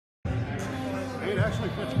It actually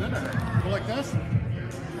fits good on her. Go like this.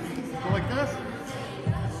 Go like this.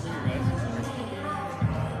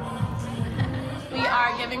 We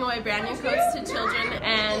are giving away brand new coats to children,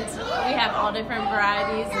 and we have all different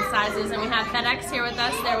varieties and sizes, and we have FedEx here with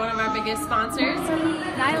us. They're one of our biggest sponsors.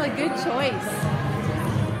 Nyla, good choice.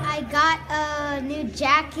 I got a new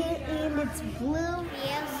jacket and it's blue. It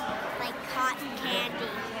feels like cotton candy.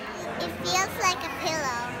 It feels like a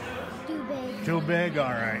pillow. Too big. Too big?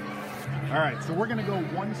 All right. All right, so we're going to go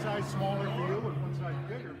one size smaller for you and one size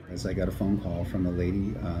bigger. As I got a phone call from a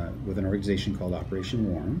lady with an organization called Operation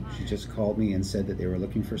Warm. She just called me and said that they were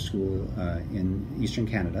looking for a school in Eastern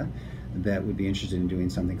Canada that would be interested in doing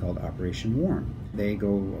something called Operation Warm. They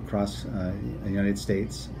go across the United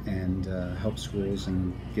States and help schools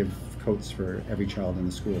and give coats for every child in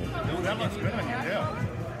the school. Oh, that looks good on you, yeah.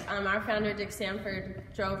 Our founder, Dick Sanford,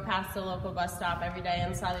 drove past the local bus stop every day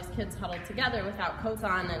and saw these kids huddled together without coats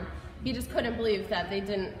on, and he just couldn't believe that they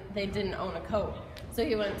didn't own a coat. So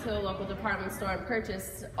he went to a local department store and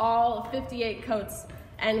purchased all 58 coats,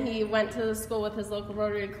 and he went to the school with his local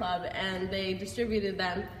Rotary Club, and they distributed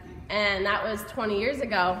them. And that was 20 years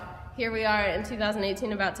ago. Here we are in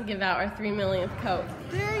 2018 about to give out our 3 millionth coat.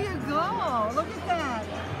 There you go. Look at that.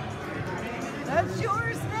 That's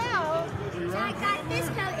yours now. So I got this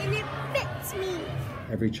coat and it fits me.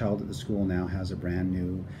 Every child at the school now has a brand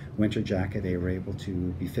new winter jacket they were able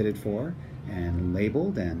to be fitted for and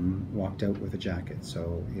labeled and walked out with a jacket.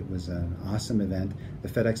 So it was an awesome event. The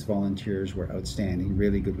FedEx volunteers were outstanding,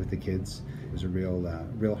 really good with the kids. It was a real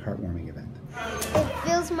heartwarming event. It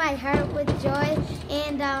fills my heart with joy,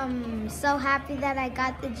 and I'm so happy that I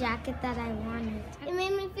got the jacket that I wanted. It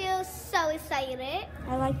made me feel so excited.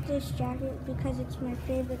 I like this jacket because it's my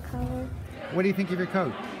favorite color. What do you think of your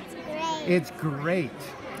coat? It's great. It's great.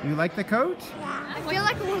 You like the coat? Yeah. I feel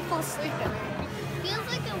like I want to fall asleep in it. Feels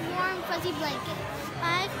like a warm, fuzzy blanket.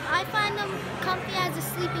 I find them comfy as a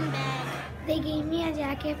sleeping bag. They gave me a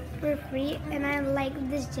jacket for free, and I liked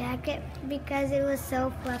this jacket because it was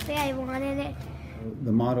so fluffy. I wanted it.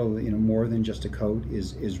 The motto, more than just a coat,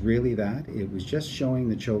 is really that. It was just showing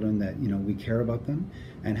the children that, we care about them,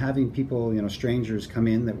 and having people, strangers come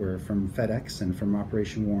in that were from FedEx and from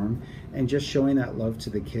Operation Warm, and just showing that love to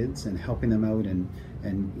the kids and helping them out and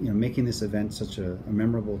making this event such a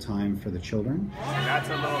memorable time for the children. That's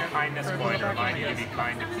a little kindness coin to remind you to be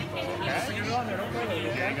kind to people, okay?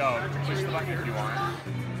 There you go. Push the button if you want.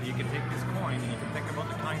 You can take this coin and you can think about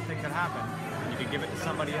the kind thing that happened. You can give it to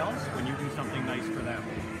somebody else when you do something nice for them.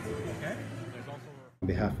 Okay? There's also... On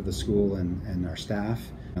behalf of the school and our staff,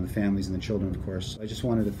 and the families and the children, of course, I just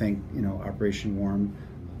wanted to thank Operation Warm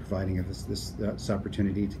providing us this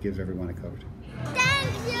opportunity to give everyone a coat.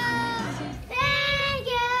 Thank you! Thank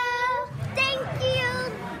you! Thank you!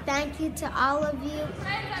 Thank you to all of you.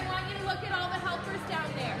 Friends, I want you to look at all the helpers down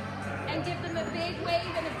there and give them a big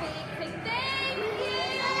wave and a big